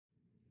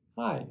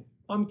Hi,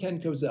 I'm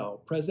Ken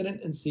Kozel,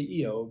 President and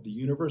CEO of the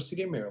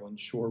University of Maryland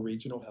Shore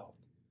Regional Health.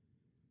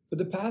 For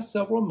the past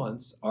several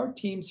months, our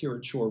teams here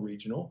at Shore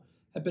Regional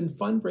have been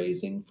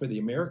fundraising for the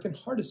American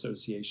Heart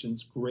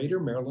Association's Greater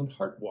Maryland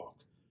Heart Walk,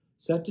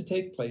 set to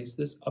take place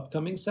this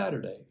upcoming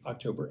Saturday,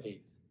 October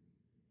 8th.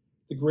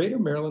 The Greater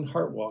Maryland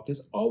Heart Walk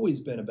has always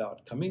been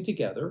about coming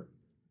together,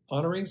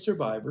 honoring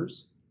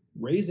survivors,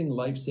 raising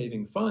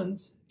life-saving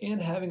funds,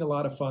 and having a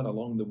lot of fun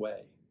along the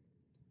way.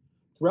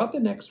 Throughout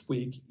the next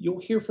week, you'll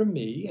hear from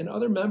me and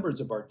other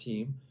members of our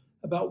team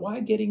about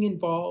why getting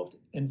involved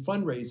and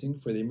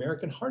fundraising for the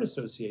American Heart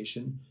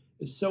Association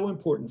is so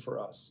important for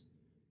us,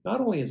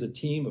 not only as a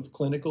team of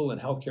clinical and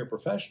healthcare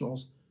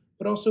professionals,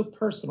 but also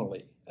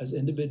personally as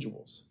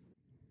individuals.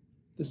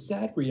 The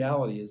sad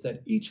reality is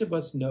that each of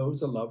us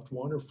knows a loved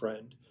one or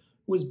friend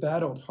who has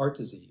battled heart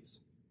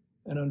disease,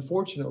 and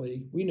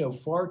unfortunately, we know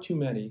far too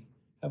many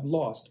have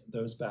lost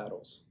those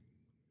battles.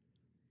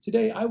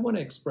 Today, I want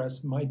to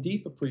express my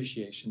deep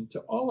appreciation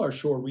to all our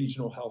Shore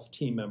Regional Health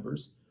team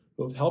members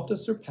who have helped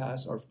us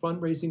surpass our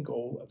fundraising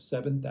goal of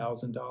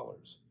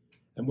 $7,000.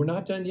 And we're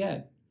not done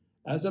yet.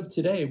 As of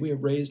today, we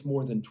have raised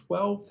more than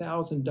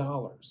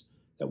 $12,000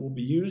 that will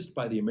be used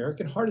by the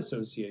American Heart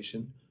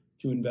Association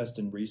to invest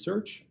in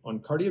research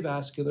on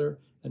cardiovascular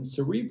and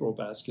cerebral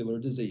vascular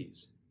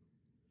disease.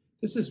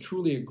 This is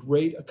truly a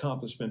great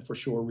accomplishment for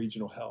Shore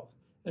Regional Health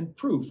and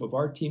proof of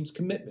our team's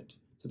commitment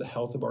to the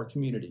health of our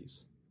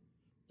communities.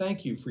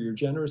 Thank you for your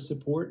generous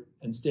support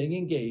and staying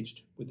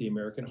engaged with the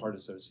American Heart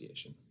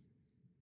Association.